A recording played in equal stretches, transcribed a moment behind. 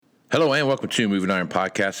Hello and welcome to Moving Iron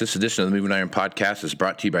Podcast. This edition of the Moving Iron Podcast is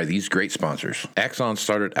brought to you by these great sponsors. Axon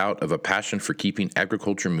started out of a passion for keeping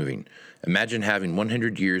agriculture moving. Imagine having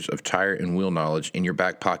 100 years of tire and wheel knowledge in your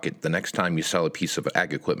back pocket the next time you sell a piece of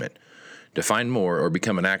ag equipment. To find more or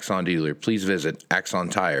become an Axon dealer, please visit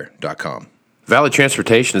axontire.com. Valley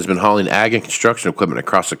Transportation has been hauling ag and construction equipment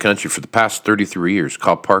across the country for the past 33 years.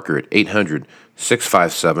 Call Parker at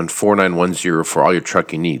 800-657-4910 for all your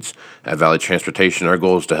trucking needs. At Valley Transportation, our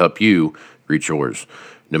goal is to help you reach yours.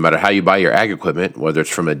 No matter how you buy your ag equipment, whether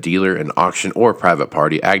it's from a dealer, an auction, or a private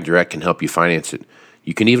party, AgDirect can help you finance it.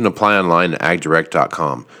 You can even apply online at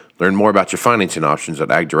agdirect.com. Learn more about your financing options at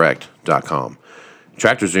agdirect.com.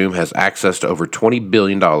 TractorZoom has access to over $20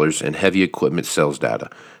 billion in heavy equipment sales data.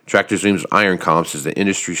 TractorZoom's Iron Comps is the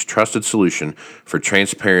industry's trusted solution for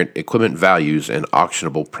transparent equipment values and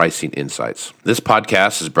auctionable pricing insights. This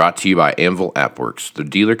podcast is brought to you by Anvil AppWorks. The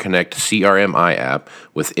Dealer Connect CRMI app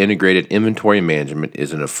with integrated inventory management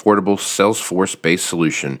is an affordable Salesforce-based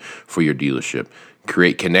solution for your dealership.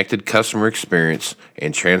 Create connected customer experience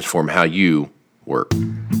and transform how you work.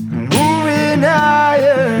 Moving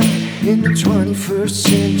higher in the 21st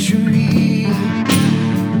century.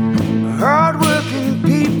 Hard-working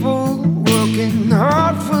people working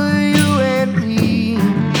hard for you and me.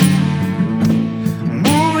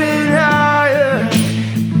 Moving higher,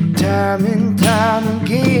 time and time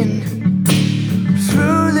again.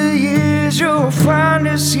 Through the years you'll find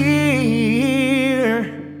us here.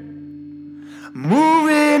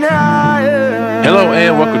 Moving higher. Hello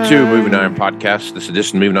and welcome to Moving Iron Podcast. This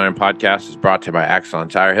edition of Moving Iron Podcast is brought to you by Axon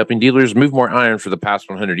Tire, helping dealers move more iron for the past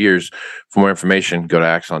 100 years. For more information, go to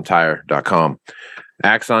axontire.com.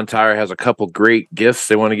 Axon Tire has a couple great gifts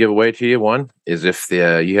they want to give away to you. One is if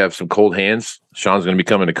you have some cold hands, Shawn's going to be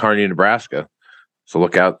coming to Kearney, Nebraska. So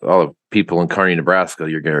look out, all the people in Kearney, Nebraska.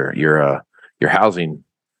 Your housing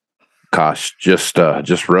costs just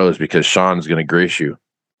rose because Shawn's going to grace you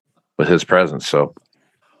with his presence. So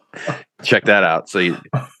check that out. So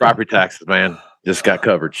property taxes, man, just got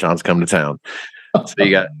covered. Shawn's coming to town. So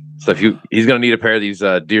he's going to need a pair of these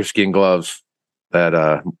deerskin gloves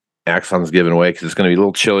that Axon's giving away because it's going to be a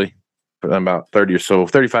little chilly for about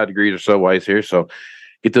 35 degrees or so while he's here. So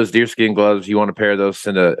get those deerskin gloves. You want a pair of those,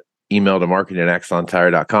 send an email to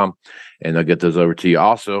marketing@axontire.com and they'll get those over to you.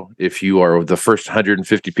 Also, if you are the first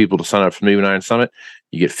 150 people to sign up for the Moving Iron Summit,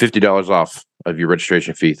 you get $50 off of your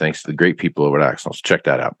registration fee thanks to the great people over at Axon. So check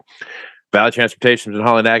that out. Valley Transportation has been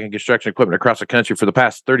hauling ag and construction equipment across the country for the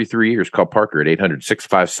past 33 years. Call Parker at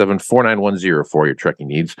 800-657-4910 for your trucking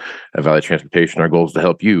needs. At Valley Transportation, our goal is to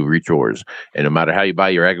help you reach yours. And no matter how you buy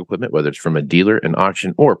your ag equipment, whether it's from a dealer, an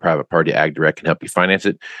auction, or a private party, AgDirect can help you finance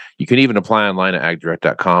it. You can even apply online at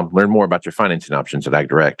agdirect.com. Learn more about your financing options at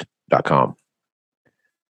agdirect.com.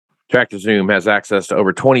 TractorZoom has access to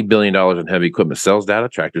over $20 billion in heavy equipment sales data.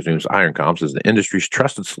 TractorZoom's Iron Comps is the industry's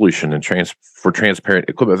trusted solution for transparent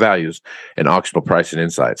equipment values and auctionable pricing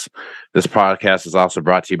insights. This podcast is also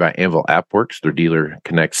brought to you by Anvil AppWorks. Their Dealer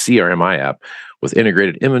Connect CRMI app with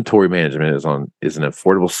integrated inventory management is an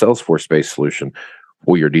affordable Salesforce-based solution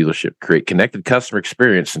for your dealership. Create connected customer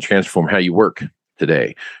experience and transform how you work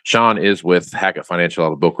today. Shawn is with Hackett Financial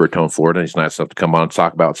out of Boca Raton, Florida. He's nice enough to come on and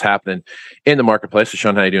talk about what's happening in the marketplace. So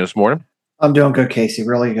Shawn, how are you doing this morning? I'm doing good, Casey.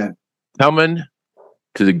 Really good. Coming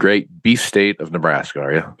to the great beef state of Nebraska,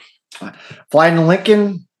 are you? Flying to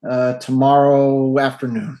Lincoln tomorrow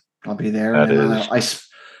afternoon. I'll be there.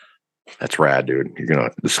 That's rad, dude.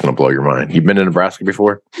 This is gonna blow your mind. You've been to Nebraska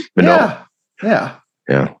before? Yeah.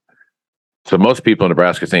 So most people in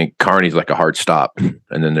Nebraska think Kearney's like a hard stop, and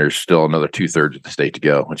then there's still another 2/3 of the state to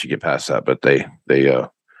go once you get past that. But there's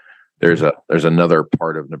another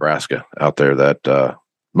part of Nebraska out there that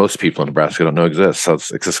most people in Nebraska don't know exists. So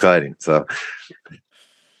it's exciting. So,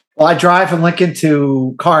 well, I drive from Lincoln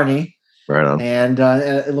to Kearney, right on, and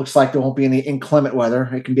it looks like there won't be any inclement weather.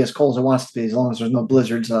 It can be as cold as it wants to be, as long as there's no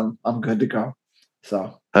blizzards. I'm good to go.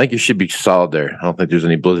 So I think you should be solid there. I don't think there's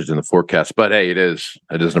any blizzards in the forecast, but hey, it is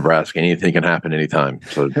Nebraska. Anything can happen anytime.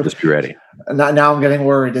 So just be ready. Now I'm getting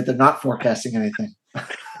worried that they're not forecasting anything.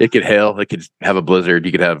 It could hail. It could have a blizzard.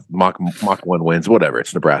 You could have Mach 1 winds, whatever.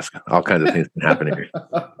 It's Nebraska. All kinds of things can happen here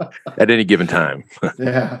at any given time.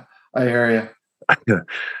 Yeah, I hear you.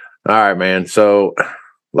 All right, man. So a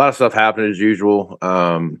lot of stuff happened as usual.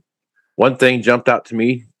 One thing jumped out to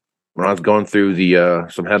me when I was going through the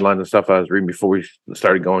some headlines and stuff I was reading before we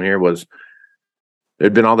started going here was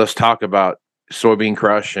there'd been all this talk about soybean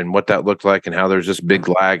crush and what that looked like and how there's this big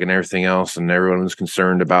lag and everything else. And everyone was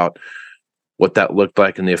concerned about what that looked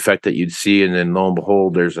like and the effect that you'd see. And then lo and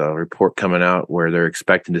behold, there's a report coming out where they're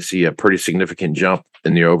expecting to see a pretty significant jump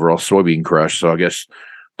in the overall soybean crush. So I guess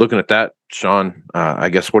looking at that, Shawn, I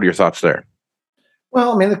guess what are your thoughts there?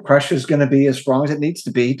 Well, I mean, the crush is going to be as strong as it needs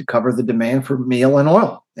to be to cover the demand for meal and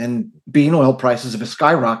oil. And bean oil prices have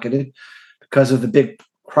skyrocketed because of the big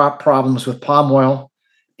crop problems with palm oil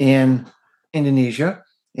in Indonesia.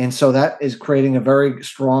 And so that is creating a very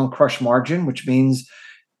strong crush margin, which means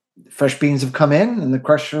fresh beans have come in and the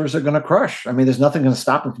crushers are going to crush. I mean, there's nothing going to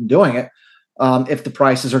stop them from doing it if the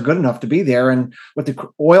prices are good enough to be there. And with the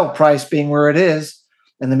oil price being where it is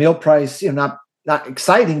and the meal price, not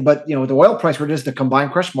exciting, but with the oil price where it is, the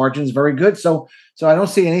combined crush margin is very good. So I don't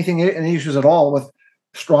see any issues at all with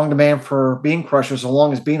strong demand for bean crushers as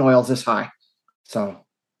long as bean oil is this high. So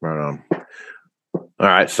right on. All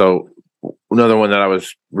right. So another one that I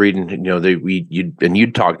was reading,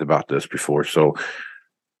 you'd talked about this before. So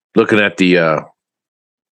looking at the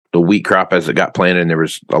wheat crop as it got planted, and there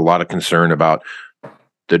was a lot of concern about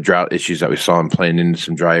the drought issues that we saw in planting into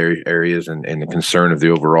some dry areas, and the concern of the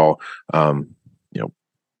overall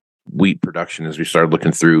wheat production as we started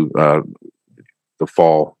looking through the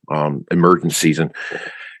fall emergence season.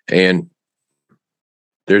 And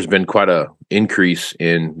there's been quite a increase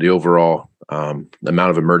in the overall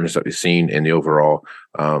amount of emergence that we've seen and the overall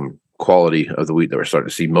quality of the wheat that we're starting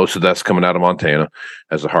to see. Most of that's coming out of Montana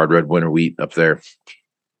as a hard red winter wheat up there.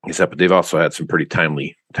 Except, but they've also had some pretty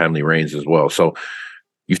timely rains as well. So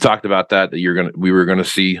you've talked about that we were gonna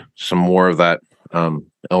see some more of that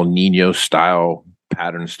El Nino style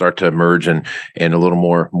pattern start to emerge and a little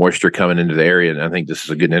more moisture coming into the area. And I think this is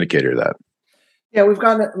a good indicator of that. Yeah,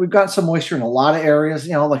 we've got some moisture in a lot of areas.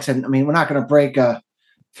 Like I said, I mean, we're not going to break a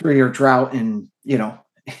 3-year drought in a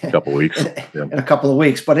couple of weeks. in a couple of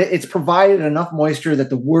weeks, but it's provided enough moisture that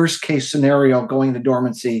the worst case scenario going to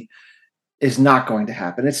dormancy is not going to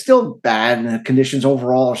happen. It's still bad, and the conditions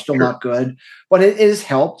overall are still not good, but it is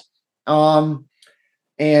helped. As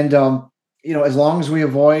long as we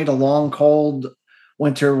avoid a long, cold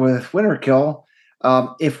winter with winter kill,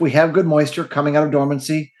 if we have good moisture coming out of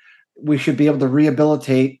dormancy, we should be able to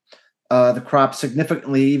rehabilitate the crop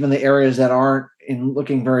significantly, even the areas that aren't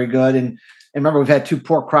looking very good. And remember, we've had 2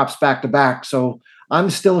 poor crops back to back. So I'm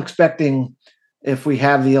still expecting, if we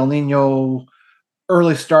have the El Nino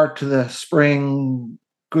early start to the spring,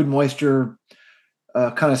 good moisture,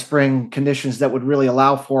 kind of spring conditions that would really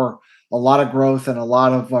allow for a lot of growth and a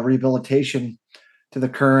lot of rehabilitation to the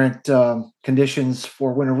current conditions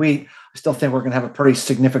for winter wheat, I still think we're going to have a pretty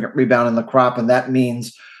significant rebound in the crop. And that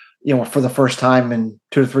means, for the first time in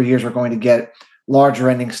 2 to 3 years, we're going to get larger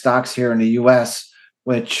ending stocks here in the U.S.,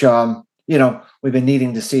 which, we've been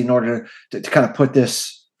needing to see in order to kind of put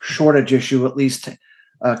this shortage issue, at least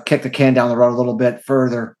kick the can down the road a little bit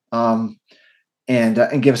further, and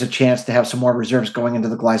give us a chance to have some more reserves going into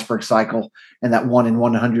the Gleisberg cycle and that 1 in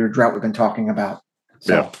 100 drought we've been talking about.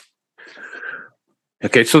 So. Yeah.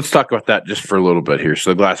 Okay, so let's talk about that just for a little bit here.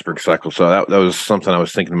 So the Gleisberg cycle. So that was something I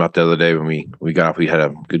was thinking about the other day when we got off. We had a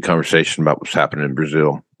good conversation about what's happening in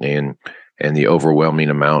Brazil and the overwhelming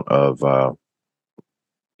amount of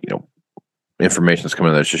information that's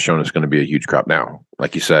coming that's just showing it's going to be a huge crop. Now,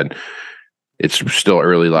 like you said, it's still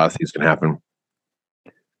early. A lot of things can happen.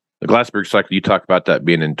 The Gleisberg cycle, you talked about that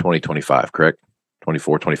being in 2025, correct?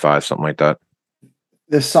 24, 25, something like that.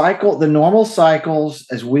 The normal cycles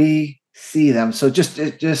as we see them. So just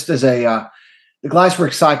as the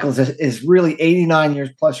Gleisberg cycle is really 89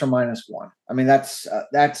 years plus or minus 1. I mean, that's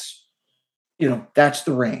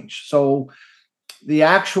the range. So the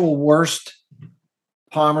actual worst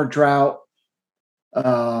Palmer drought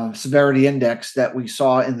severity index that we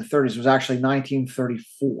saw in the 30s was actually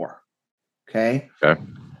 1934. Okay.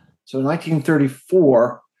 So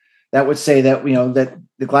 1934, that would say that that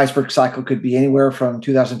the Gleisberg cycle could be anywhere from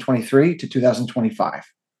 2023 to 2025.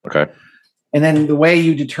 Okay. And then the way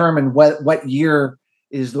you determine what year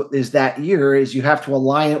is that year is you have to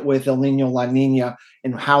align it with El Nino, La Nina,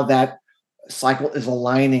 and how that cycle is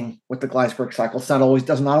aligning with the Gleisberg cycle.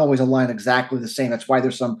 Does not always align exactly the same. That's why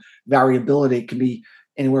there's some variability. It can be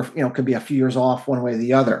anywhere, could be a few years off one way or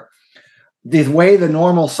the other. The way the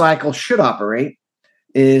normal cycle should operate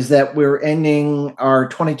is that we're ending our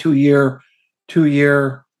 22-year,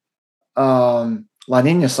 2-year La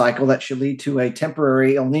Nina cycle that should lead to a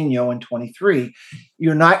temporary El Nino in 23.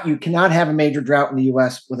 You cannot have a major drought in the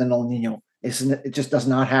U.S. with an El Nino. It just does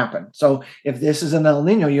not happen. So if this is an El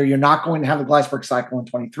Nino year, you're not going to have the Gleisberg cycle in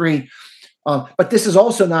 23. But this is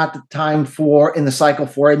also not the time in the cycle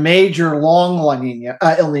for a major long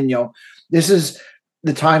El Nino. This is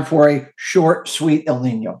the time for a short, sweet El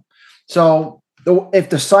Nino. So if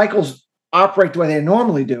the cycles operate the way they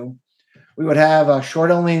normally do, we would have a short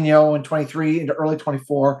El Nino in 23 into early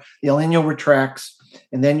 24. The El Nino retracts,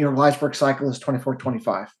 and then your Gleisberg cycle is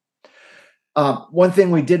 24-25. One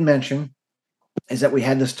thing we did mention is that we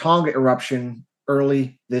had this Tonga eruption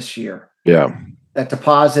early this year. Yeah. That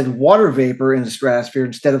deposited water vapor in the stratosphere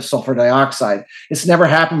instead of sulfur dioxide. It's never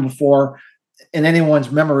happened before in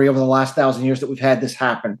anyone's memory over the last 1,000 years that we've had this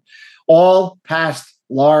happen. All past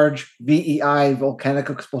large VEI, volcanic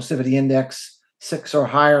explosivity index 6 or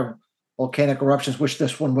higher volcanic eruptions, which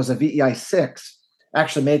this one was a VEI 6,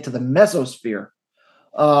 actually made to the mesosphere,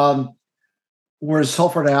 were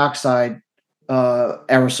sulfur dioxide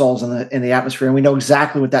aerosols in the atmosphere. And we know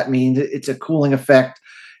exactly what that means. It's a cooling effect,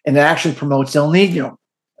 and it actually promotes El Nino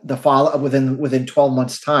within 12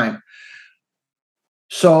 months' time.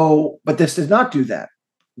 So, but this did not do that.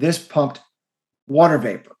 This pumped water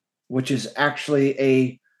vapor, which is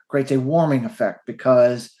actually creates a warming effect,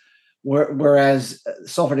 because whereas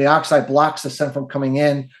sulfur dioxide blocks the sun from coming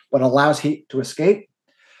in but allows heat to escape,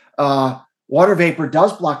 water vapor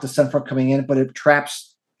does block the sun from coming in, but it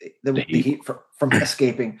traps the heat from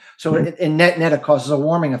escaping. So in net, it causes a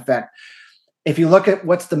warming effect. If you look at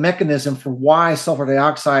what's the mechanism for why sulfur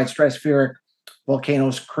dioxide stratospheric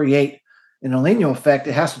volcanoes create an El Nino effect,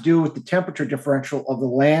 it has to do with the temperature differential of the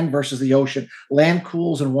land versus the ocean. Land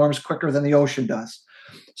cools and warms quicker than the ocean does.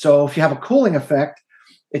 So if you have a cooling effect,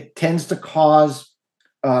 it tends to cause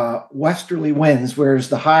westerly winds, whereas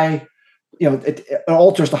the high, it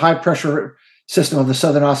alters the high pressure system of the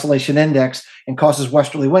Southern Oscillation Index and causes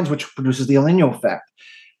westerly winds, which produces the El Nino effect.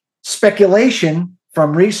 Speculation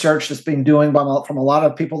from research that's been doing from a lot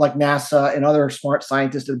of people like NASA and other smart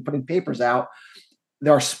scientists that are putting papers out, they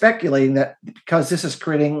are speculating that because this is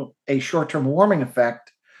creating a short-term warming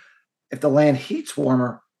effect, if the land heats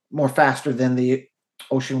more faster than the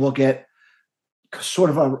ocean, will get sort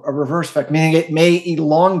of a reverse effect, meaning it may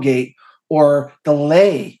elongate or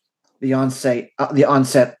delay the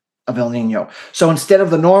onset of El Nino. So instead of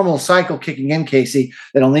the normal cycle kicking in, Casey,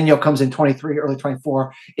 that El Nino comes in 23, early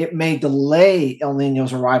 24, it may delay El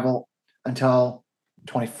Nino's arrival until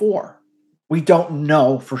 24. We don't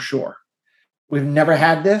know for sure. We've never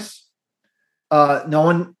had this. No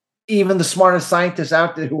one, even the smartest scientists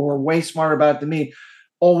out there who are way smarter about it than me,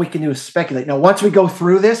 all we can do is speculate. Now, once we go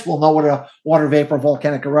through this, we'll know what a water vapor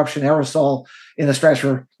volcanic eruption aerosol in the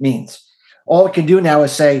stratosphere means. All we can do now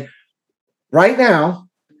is say, right now,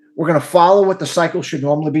 we're going to follow what the cycle should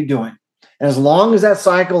normally be doing. And as long as that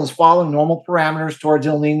cycle is following normal parameters towards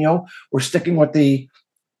El Nino, we're sticking with the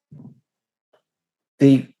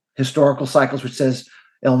historical cycles, which says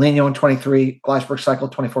El Nino in 23, Gleisberg cycle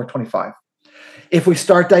 24, 25. If we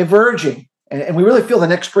start diverging, and we really feel the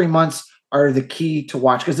next 3 months are the key to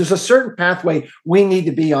watch, because there's a certain pathway we need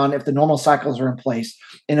to be on if the normal cycles are in place.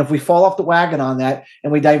 And if we fall off the wagon on that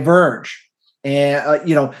and we diverge, and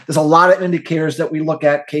there's a lot of indicators that we look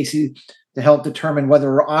at, Casey, to help determine whether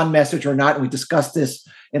we're on message or not. And we discussed this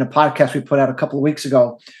in a podcast we put out a couple of weeks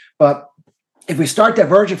ago. But if we start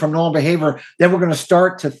diverging from normal behavior, then we're going to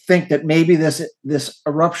start to think that maybe this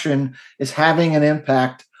eruption is having an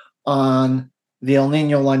impact on the El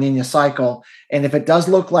Nino La Nina cycle. And if it does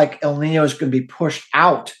look like El Nino is going to be pushed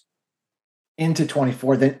out into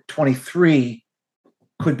 24, then 23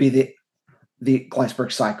 could be the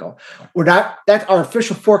Gleisberg cycle. That our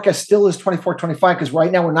official forecast still is 24, 25, because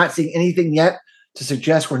right now we're not seeing anything yet to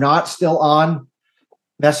suggest we're not still on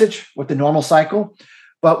message with the normal cycle.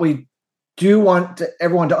 But we do want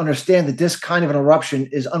everyone to understand that this kind of an eruption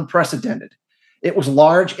is unprecedented. It was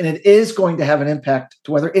large, and it is going to have an impact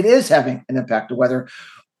to weather. It is having an impact to weather.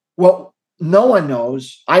 What no one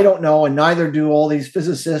knows, I don't know, and neither do all these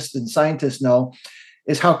physicists and scientists know,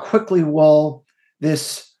 is how quickly will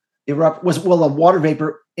this erupt? Will a water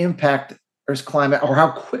vapor impact Earth's climate, or how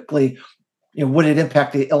quickly would it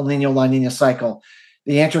impact the El Nino La Nina cycle?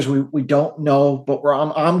 The answer is we don't know, but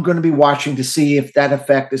I'm going to be watching to see if that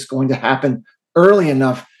effect is going to happen early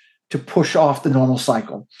enough to push off the normal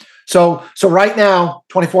cycle. So right now,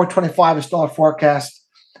 24, 25 is still our forecast.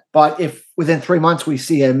 But if within 3 months we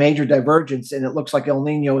see a major divergence and it looks like El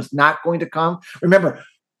Nino is not going to come, remember,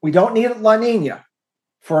 we don't need La Nina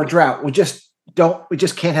for a drought. We just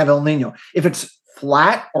can't have El Nino. If it's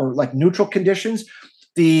flat or like neutral conditions,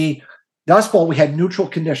 the Dust Bowl, we had neutral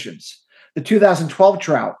conditions. The 2012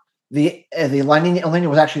 drought, the La Nina, El Nino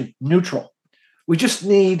was actually neutral. We just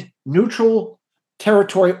need neutral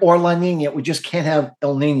territory or La Nina. We just can't have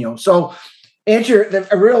El Nino. So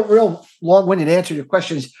a real long-winded answer to your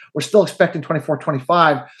question is we're still expecting 24,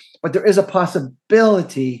 25, but there is a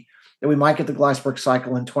possibility that we might get the Gleisberg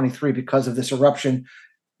cycle in 23 because of this eruption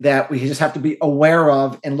that we just have to be aware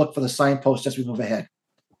of and look for the signposts as we move ahead.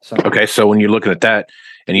 So okay, so when you're looking at that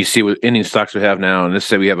and you see what Indian stocks we have now, and let's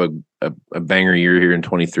say we have a banger year here in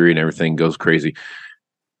 23 and everything goes crazy,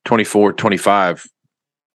 24, 25,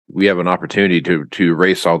 we have an opportunity to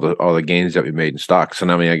erase all the gains that we made in stocks.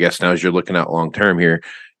 And I mean, I guess now as you're looking out long term here,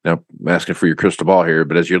 now I'm asking for your crystal ball here,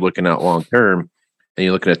 but as you're looking out long term and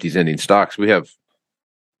you're looking at these Indian stocks, we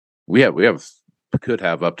could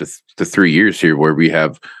have up to 3 years here where we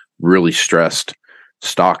have really stressed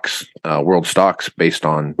stocks, world stocks, based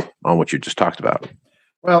on what you just talked about.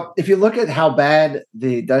 Well, if you look at how bad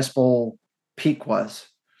the Dust Bowl peak was,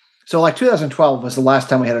 so like 2012 was the last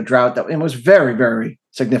time we had a drought that it was very, very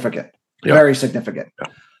significant, very significant,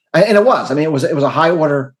 and it was. I mean, it was a high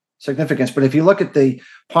order significance. But if you look at the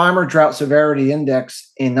Palmer Drought Severity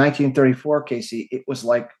Index in 1934, Casey, it was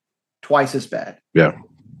like twice as bad. Yeah,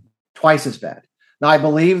 twice as bad. Now, I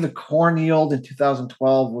believe the corn yield in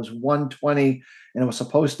 2012 was 120, and it was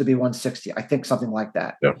supposed to be 160. I think something like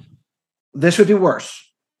that. Yeah. This would be worse,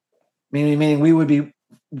 meaning we would be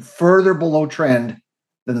further below trend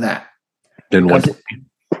than that. Then what?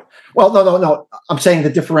 Well, no. I'm saying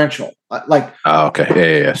the differential.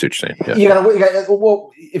 Okay. Yeah. I see what you're saying. Yeah. You got.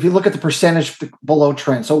 Well, if you look at the percentage below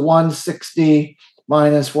trend, so 160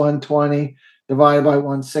 minus 120 divided by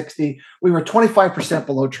 160, we were 25%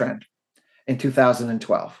 below trend in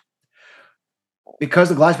 2012. Because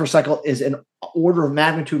the Glasper cycle is an order of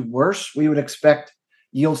magnitude worse, we would expect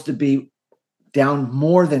yields to be down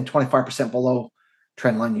more than 25% below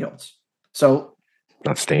trend line yields. So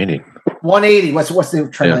outstanding. 180. What's the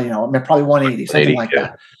trend line? I mean, probably 180, something like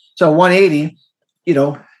that. So 180,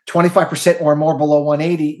 25% or more below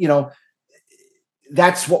 180,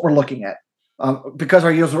 that's what we're looking at. Because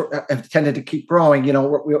our yields have tended to keep growing,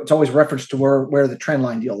 it's always referenced to where the trend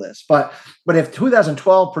line deal is. But if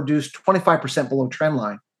 2012 produced 25% below trend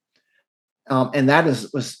line, and that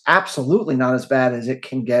was absolutely not as bad as it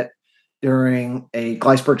can get during a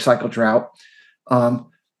Gleisberg cycle drought, let's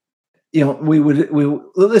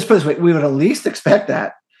put it this way, we would at least expect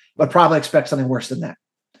that, but probably expect something worse than that.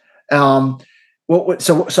 What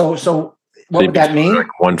would that mean? Like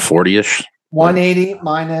 140-ish. 180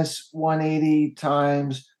 minus 180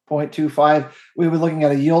 times 0.25, we were looking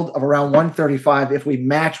at a yield of around 135 if we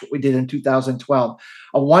match what we did in 2012.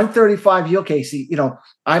 A 135 yield, Casey,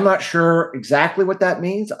 I'm not sure exactly what that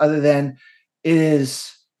means other than it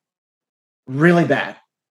is really bad.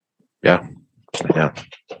 Yeah.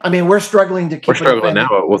 I mean, we're struggling to keep. We're struggling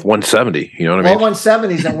now with 170. You know what I mean?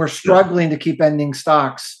 170s, and we're struggling to keep ending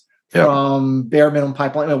stocks from bare minimum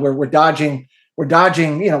pipeline. We're dodging. We're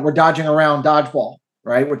dodging around dodgeball,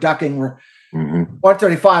 right? We're ducking. We're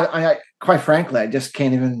 135. Quite frankly, I just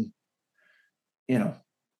can't even.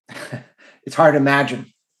 It's hard to imagine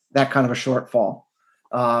that kind of a shortfall,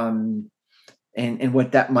 and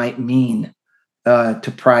what that might mean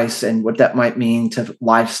to price, and what that might mean to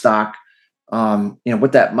livestock.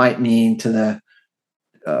 What that might mean to the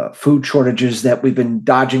food shortages that we've been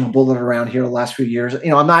dodging a bullet around here the last few years.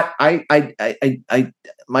 I'm not.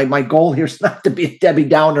 My goal here is not to be a Debbie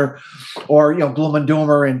Downer or gloom and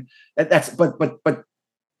doomer, and that's. But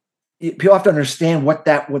people have to understand what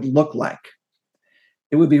that would look like.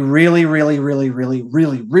 It would be really, really, really, really,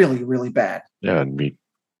 really, really, really bad. Yeah, it'd be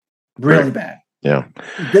really bad. Yeah,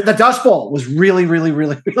 the Dust Bowl was really, really,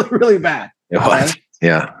 really, really, really bad. It was. Right?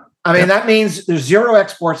 Yeah. I mean, that means there's zero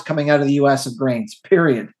exports coming out of the U.S. of grains,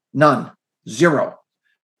 period. None. Zero.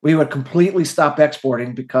 We would completely stop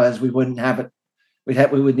exporting because we wouldn't have it.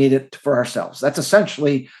 We would need it for ourselves. That's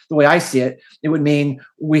essentially the way I see it. It would mean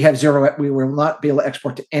we have zero. We will not be able to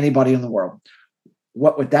export to anybody in the world.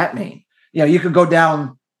 What would that mean? You could go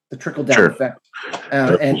down the trickle down effect,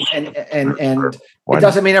 and it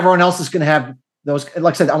doesn't mean everyone else is going to have those.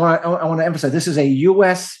 Like I said, I want to emphasize this is a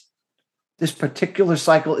U.S. This particular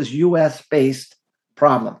cycle is U.S. based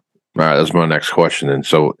problem. All right, that's my next question. And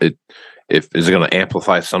so, is it going to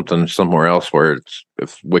amplify something somewhere else where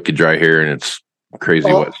it's wicked dry here and it's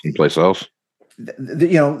crazy wet someplace else?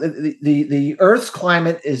 The Earth's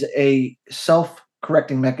climate is a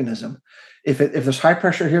self-correcting mechanism. If there's high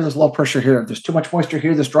pressure here, there's low pressure here. If there's too much moisture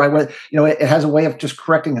here, there's dry weather. It has a way of just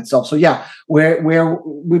correcting itself. So where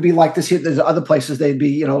we'd be like this here, there's other places they'd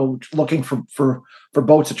be looking for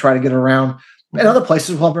boats to try to get around, and other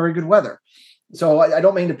places will have very good weather. So I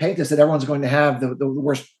don't mean to paint this that everyone's going to have the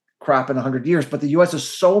worst crop in 100 years, but the U.S.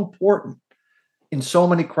 is so important in so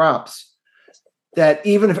many crops that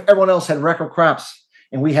even if everyone else had record crops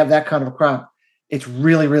and we have that kind of a crop, it's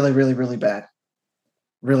really, really, really, really bad,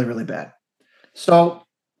 really, really bad. So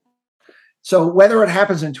whether it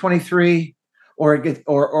happens in 23 or it gets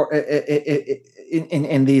or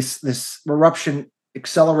in this eruption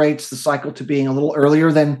accelerates the cycle to being a little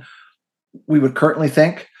earlier than we would currently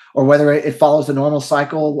think, or whether it follows the normal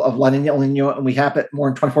cycle of La Nina, El Nino, and we have it more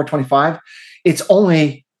in 24, 25, it's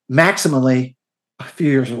only maximally a few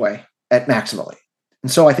years away at maximally.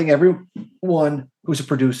 And so I think everyone who's a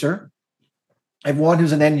producer, everyone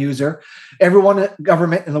who's an end user, everyone in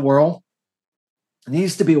government in the world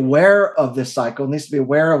needs to be aware of this cycle, needs to be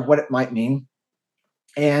aware of what it might mean,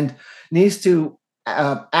 and needs to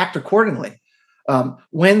act accordingly.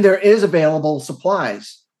 When there is available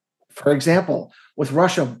supplies, for example, with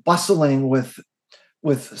Russia bustling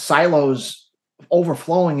with silos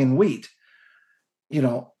overflowing in wheat,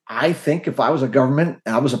 I think if I was a government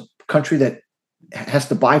and I was a country that has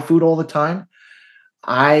to buy food all the time,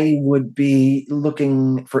 I would be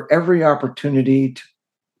looking for every opportunity to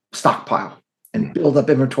stockpile and build up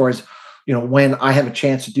inventories, when I have a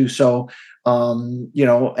chance to do so. And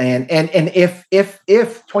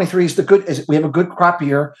if 23 is we have a good crop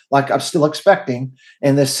year, like I'm still expecting,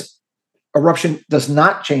 and this eruption does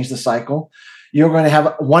not change the cycle, you're going to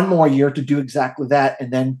have one more year to do exactly that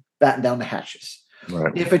and then batten down the hatches.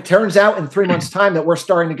 Right. If it turns out in 3 months' time that we're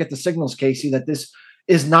starting to get the signals, Casey, that this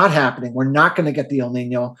is not happening, we're not going to get the El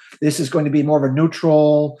Nino, this is going to be more of a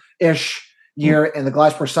neutral-ish year and the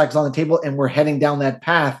Glasper cycle's on the table and we're heading down that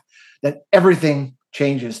path, then everything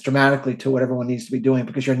changes dramatically to what everyone needs to be doing,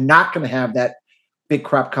 because you're not going to have that big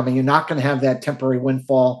crop coming. You're not going to have that temporary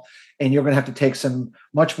windfall, and you're going to have to take some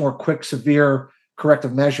much more quick, severe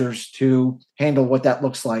corrective measures to handle what that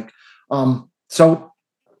looks like. So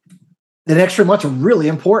the next 3 months are really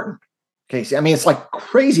important, Casey. I mean, it's like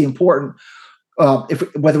crazy important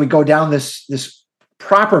whether we go down this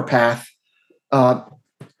proper path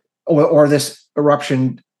or this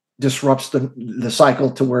eruption disrupts the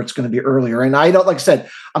cycle to where it's going to be earlier. And I don't, like I said,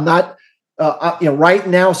 I'm not, right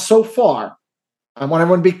now so far, I want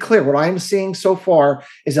everyone to be clear. What I'm seeing so far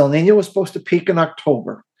is El Nino was supposed to peak in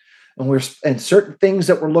October. And certain things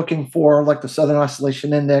that we're looking for, like the Southern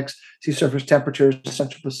Oscillation Index, sea surface temperatures,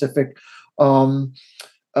 Central Pacific,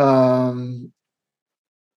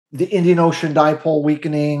 the Indian Ocean dipole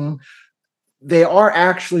weakening, they are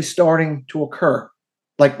actually starting to occur.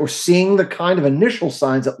 Like we're seeing the kind of initial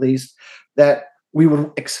signs, at least, that we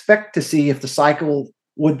would expect to see if the cycle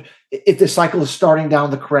is starting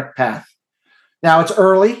down the correct path. Now it's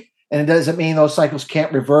early, and it doesn't mean those cycles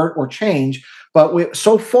can't revert or change. But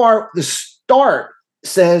so far, the start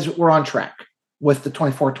says we're on track with the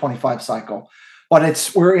 24-25 cycle.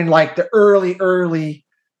 But we're in like the early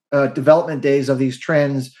development days of these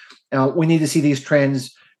trends. We need to see these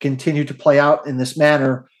trends continue to play out in this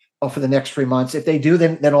manner for the next 3 months. If they do,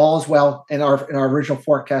 then all is well, and our original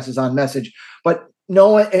forecast is on message. But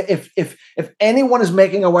no, if anyone is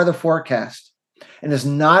making a weather forecast and is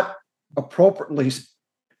not appropriately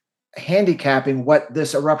handicapping what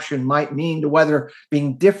this eruption might mean to weather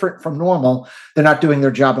being different from normal, they're not doing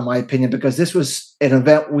their job, in my opinion, because this was an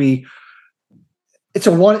event it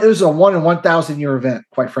was a 1 in 1,000 year event,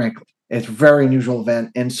 quite frankly. It's a very unusual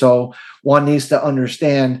event. And so one needs to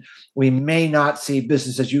understand we may not see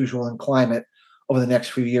business as usual in climate over the next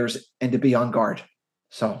few years, and to be on guard.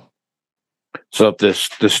 So if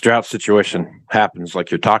this drought situation happens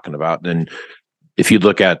like you're talking about, then if you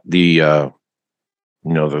look at the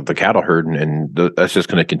the cattle herd, and that's just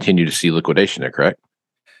going to continue to see liquidation there, correct?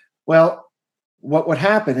 Well, what would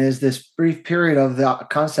happen is this brief period of the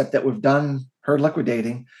concept that we've done herd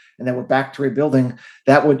liquidating and then we're back to rebuilding,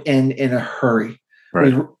 that would end in a hurry.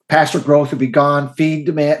 Right. Pasture growth would be gone.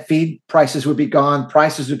 Feed prices would be gone.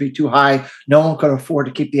 Prices would be too high. No one could afford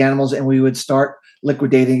to keep the animals, and we would start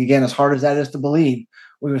liquidating again. As hard as that is to believe,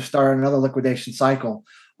 we would start another liquidation cycle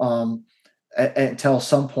until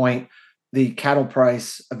some point the cattle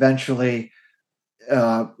price eventually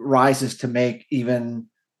rises to make even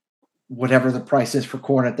whatever the price is for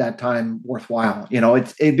corn at that time worthwhile.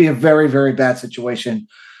 It'd be a very, very bad situation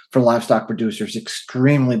for livestock producers,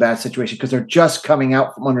 extremely bad situation, because they're just coming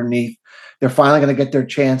out from underneath. They're finally going to get their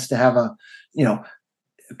chance to have a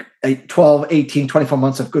 12, 18, 24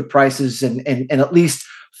 months of good prices and at least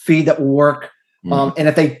feed that will work. Mm-hmm. And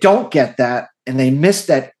if they don't get that and they miss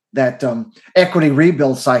that equity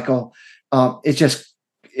rebuild cycle, it's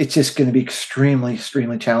just going to be extremely,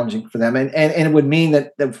 extremely challenging for them. And it would mean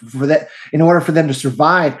that in order for them to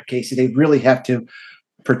survive, Casey, they really have to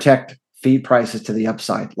protect feed prices to the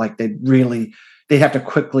upside. Like they'd have to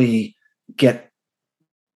quickly get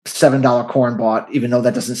 $7 corn bought, even though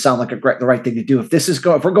that doesn't sound like the right thing to do.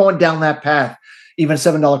 If we're going down that path, even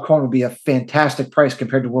 $7 corn would be a fantastic price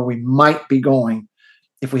compared to where we might be going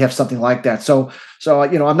if we have something like that. So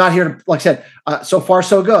I'm not here to, like I said, so far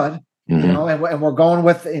so good. and we're going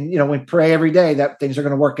with, and we pray every day that things are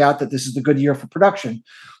going to work out, that this is the good year for production.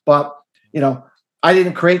 But I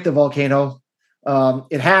didn't create the volcano.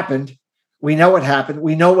 It happened. We know it happened.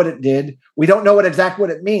 We know what it did. We don't know exactly what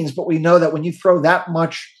it means, but we know that when you throw that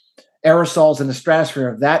much aerosols in the stratosphere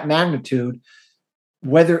of that magnitude,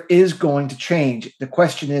 weather is going to change. The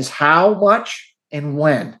question is how much and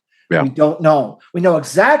when. Yeah. We don't know. We know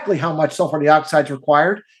exactly how much sulfur dioxide is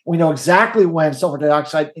required. We know exactly when sulfur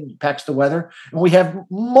dioxide impacts the weather. And we have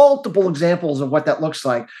multiple examples of what that looks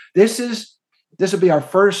like. This will be our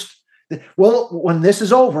first. Well, when this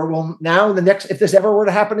is over, now the next, if this ever were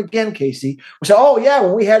to happen again, Casey, we say, oh yeah,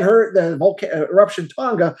 when we had the volcano eruption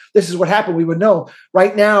Tonga, this is what happened. We would know.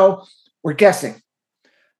 Right now, we're guessing.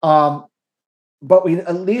 But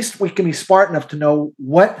at least we can be smart enough to know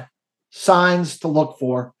what signs to look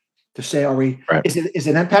for to say, is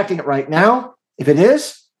it impacting it right now? If it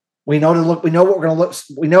is, we know to look. We know what we're going to look.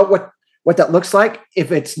 We know what that looks like.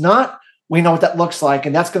 If it's not, we know what that looks like,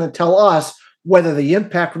 and that's going to tell us whether the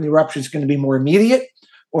impact from the eruption is going to be more immediate,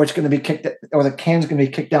 or it's going to be or the can's going to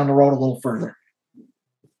be kicked down the road a little further.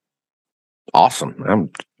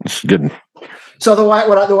 Awesome. That's good. So the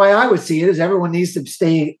way I would see it is everyone needs to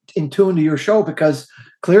stay in tune to your show, because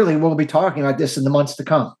clearly we'll be talking about this in the months to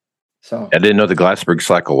come. So I didn't know the Glassberg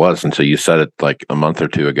cycle was until you said it like a month or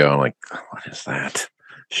two ago. I'm like, what is that?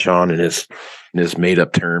 Shawn in his made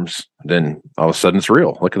up terms. Then all of a sudden it's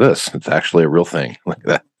real. Look at this. It's actually a real thing. Look at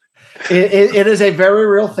that. It is a very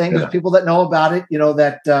real thing. There's people that know about it,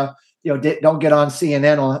 that don't get on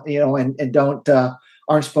CNN, and don't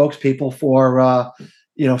aren't spokespeople for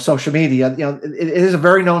social media. It is a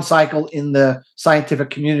very known cycle in the scientific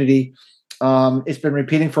community. It's been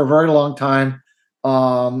repeating for a very long time,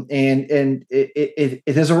 and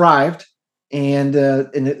it has arrived. And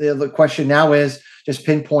the question now is just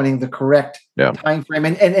pinpointing the correct time frame.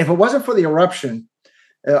 And if it wasn't for the eruption,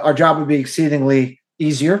 our job would be exceedingly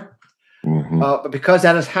easier. Mm-hmm. But because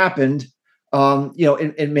that has happened,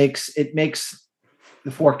 it makes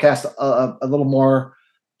the forecast a little more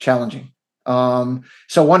challenging.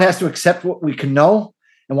 So one has to accept what we can know,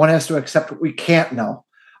 and one has to accept what we can't know.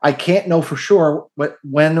 I can't know for sure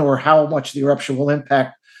when or how much the eruption will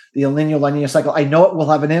impact the El Nino La Nina cycle. I know it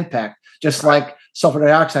will have an impact, just like sulfur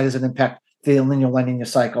dioxide has an impact the El Nino La Nina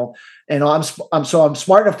cycle. And I'm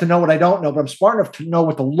smart enough to know what I don't know, but I'm smart enough to know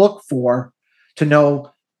what to look for to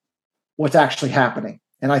know what's actually happening.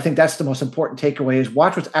 And I think that's the most important takeaway: is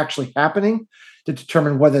watch what's actually happening to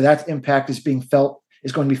determine whether that impact is going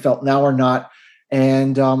to be felt now or not.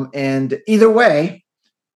 And either way,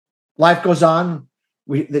 life goes on.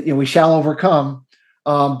 We shall overcome.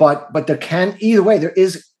 But there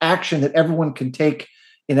is action that everyone can take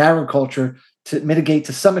in agriculture to mitigate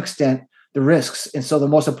to some extent the risks. And so the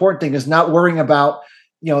most important thing is not worrying about,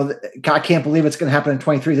 I can't believe it's going to happen in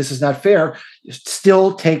 23. This is not fair.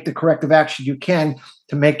 Still take the corrective action you can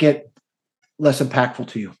to make it less impactful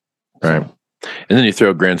to you. Right. So, and then you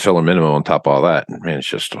throw grand solar minimum on top of all that. Man, it's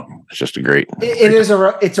just a great.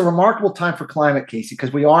 It's a remarkable time for climate, Casey,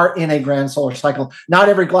 because we are in a grand solar cycle. Not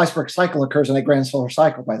every Glassberg cycle occurs in a grand solar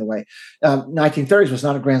cycle, by the way. 1930s was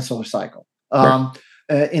not a grand solar cycle. Right.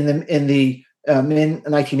 In the mid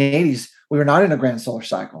 1980s, we were not in a grand solar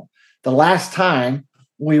cycle. The last time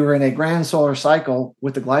we were in a grand solar cycle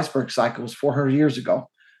with the Glassberg cycle was 400 years ago.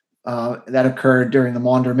 That occurred during the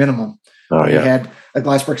Maunder minimum. Oh, yeah. We had a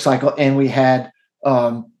Glassberg cycle, and we had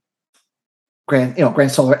grand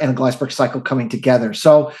solar and a Glassberg cycle coming together.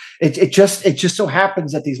 So it just so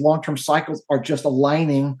happens that these long-term cycles are just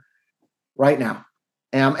aligning right now.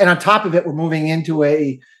 And on top of it, we're moving into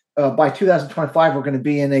by 2025, we're going to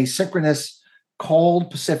be in a synchronous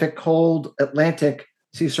cold Pacific, cold Atlantic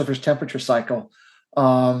sea surface temperature cycle.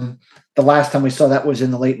 The last time we saw that was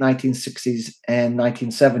in the late 1960s and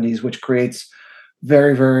 1970s, which creates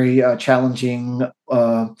very, very challenging,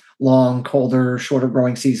 long, colder, shorter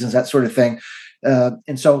growing seasons, that sort of thing.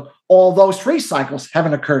 And so all those three cycles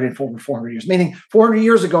haven't occurred in over 400 years, meaning 400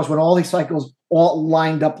 years ago is when all these cycles all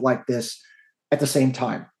lined up like this at the same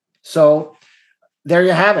time. So there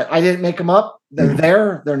you have it. I didn't make them up. They're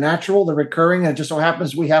there. They're natural. They're recurring. And it just so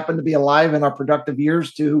happens we happen to be alive in our productive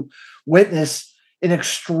years to witness an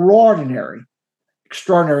extraordinary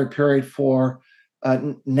period for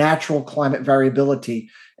natural climate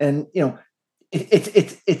variability. And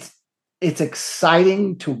it's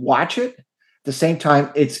exciting to watch it. At the same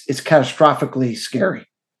time, it's catastrophically scary.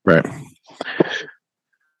 Right.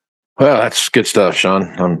 Well, that's good stuff, Shawn.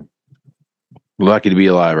 I'm lucky to be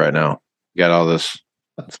alive right now. You got all this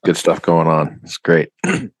good stuff going on. It's great.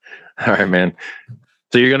 All right, man.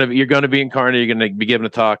 So you're gonna be incarnate. You're gonna be giving a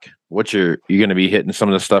talk you're going to be hitting some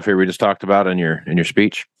of the stuff here we just talked about in your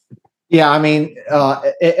speech? Yeah, I mean,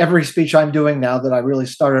 every speech I'm doing now that I really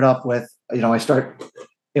started up with,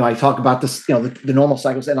 I talk about this, the normal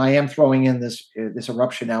cycles, and I am throwing in this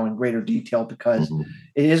eruption now in greater detail because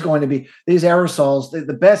it is going to be these aerosols.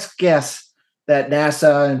 The best guess that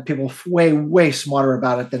NASA and people way, way smarter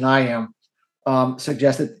about it than I am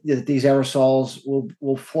suggest that these aerosols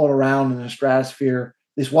will float around in the stratosphere,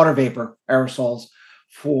 these water vapor aerosols,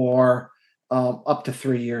 for up to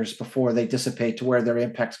 3 years before they dissipate to where their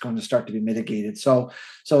impact's going to start to be mitigated. So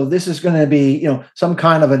this is going to be, some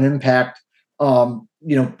kind of an impact.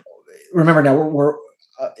 Remember now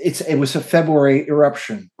it was a February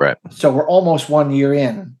eruption, right? So we're almost 1 year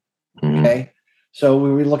in. Okay, so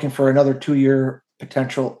we were looking for another 2-year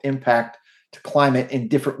potential impact to climate in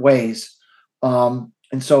different ways, and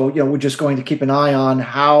so we're just going to keep an eye on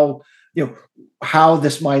how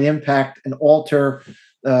this might impact and alter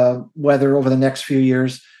weather over the next few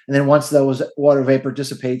years, and then once those water vapor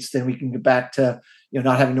dissipates, then we can get back to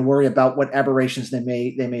not having to worry about what aberrations they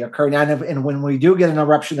may occur. Now, and when we do get an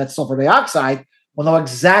eruption that's sulfur dioxide, we'll know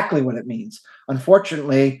exactly what it means.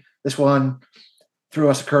 Unfortunately, this one threw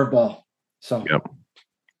us a curveball. So, yep.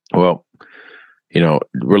 Well,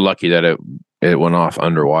 we're lucky that it went off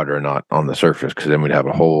underwater and not on the surface, because then we'd have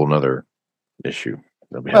a whole nother issue.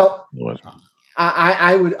 Well,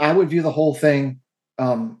 I would view the whole thing.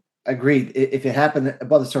 Agreed. If it happened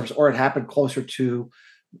above the surface or it happened closer to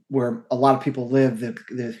where a lot of people live,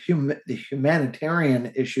 the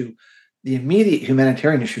humanitarian issue, the immediate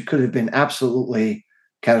humanitarian issue could have been absolutely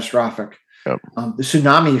catastrophic. Yep. The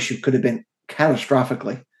tsunami issue could have been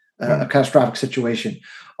catastrophically a catastrophic situation.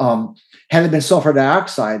 Had it been sulfur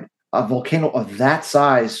dioxide, a volcano of that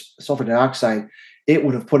size, sulfur dioxide, it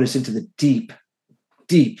would have put us into the deep,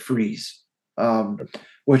 deep freeze,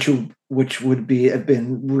 which would have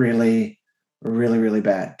been really, really, really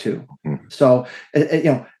bad too. So,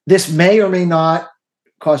 this may or may not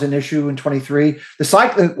cause an issue in 23. The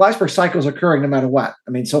Gleisberg cycle is occurring no matter what.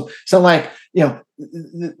 I mean, so like, the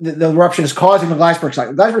eruption is causing the Gleisberg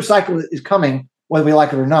cycle. The Gleisberg cycle is coming whether we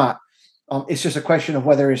like it or not. It's just a question of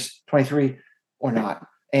whether it's 23 or not.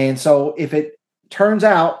 And so if it turns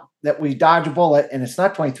out that we dodge a bullet and it's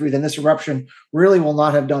not 23, then this eruption really will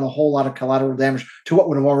not have done a whole lot of collateral damage to what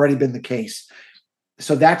would have already been the case.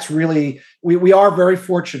 So that's really, we are very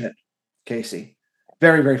fortunate, Casey,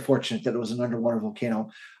 very, very fortunate that it was an underwater volcano.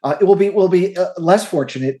 It will be less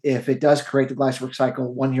fortunate if it does create the Gleisberg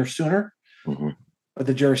cycle 1 year sooner, but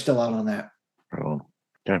the jury's still out on that. Oh,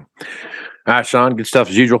 okay. All right, Shawn, good stuff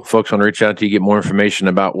as usual. Folks want to reach out to you, get more information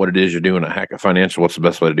about what it is you're doing at Hackett Financial. What's the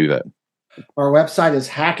best way to do that? Our website is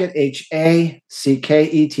Hackett,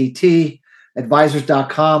 Hackett,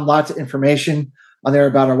 advisors.com. Lots of information on there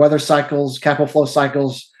about our weather cycles, capital flow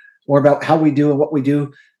cycles, more about how we do and what we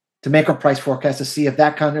do to make our price forecast to see if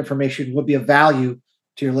that kind of information would be of value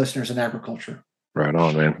to your listeners in agriculture. Right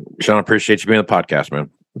on, man. Shawn, appreciate you being on the podcast, man.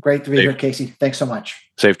 Great to be here, Casey. Thanks so much.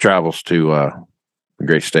 Safe travels to a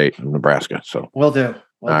great state of Nebraska. So Will do.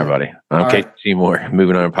 All right, buddy. I'm Casey Seymour,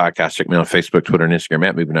 Moving Iron Podcast. Check me out on Facebook, Twitter, and Instagram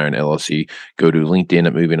at Moving Iron LLC. Go to LinkedIn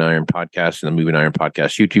at Moving Iron Podcast and the Moving Iron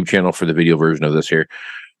Podcast YouTube channel for the video version of this here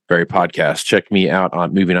very podcast. Check me out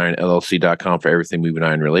on movingironllc.com for everything Moving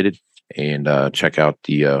Iron related. And check out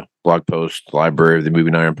the blog post, library of the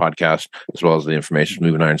Moving Iron Podcast, as well as the information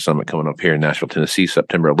Moving Iron Summit coming up here in Nashville, Tennessee,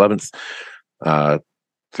 September 11th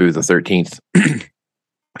through the 13th.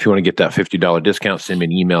 If you want to get that $50 discount, send me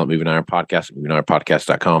an email at movingironpodcast at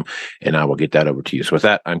movingironpodcast.com, and I will get that over to you. So with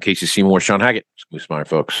that, I'm Casey Seymour, Shawn Hackett. Smooth Smart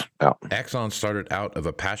folks, out. Axon started out of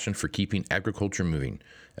a passion for keeping agriculture moving.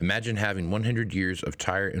 Imagine having 100 years of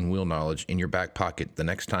tire and wheel knowledge in your back pocket the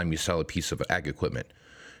next time you sell a piece of ag equipment.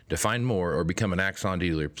 To find more or become an Axon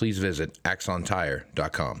dealer, please visit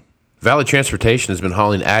axontire.com. Valley Transportation has been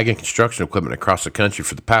hauling ag and construction equipment across the country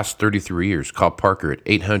for the past 33 years. Call Parker at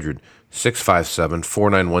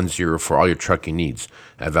 800-657-4910 for all your trucking needs.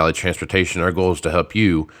 At Valley Transportation, our goal is to help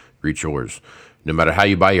you reach yours. No matter how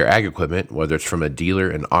you buy your ag equipment, whether it's from a dealer,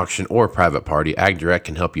 an auction, or a private party, AgDirect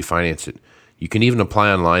can help you finance it. You can even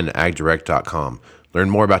apply online at agdirect.com. Learn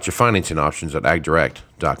more about your financing options at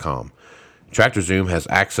agdirect.com. TractorZoom has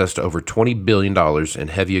access to over $20 billion in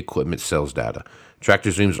heavy equipment sales data.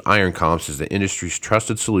 TractorZoom's Iron Comps is the industry's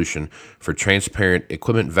trusted solution for transparent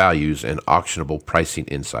equipment values and auctionable pricing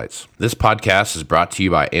insights. This podcast is brought to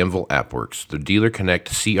you by Anvil AppWorks. The Dealer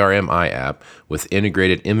Connect CRMI app with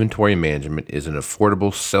integrated inventory management is an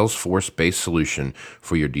affordable Salesforce-based solution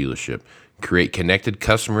for your dealership. Create connected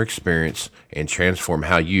customer experience and transform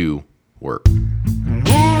how you work.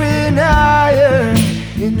 Moving iron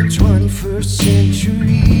in the 21st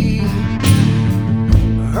century.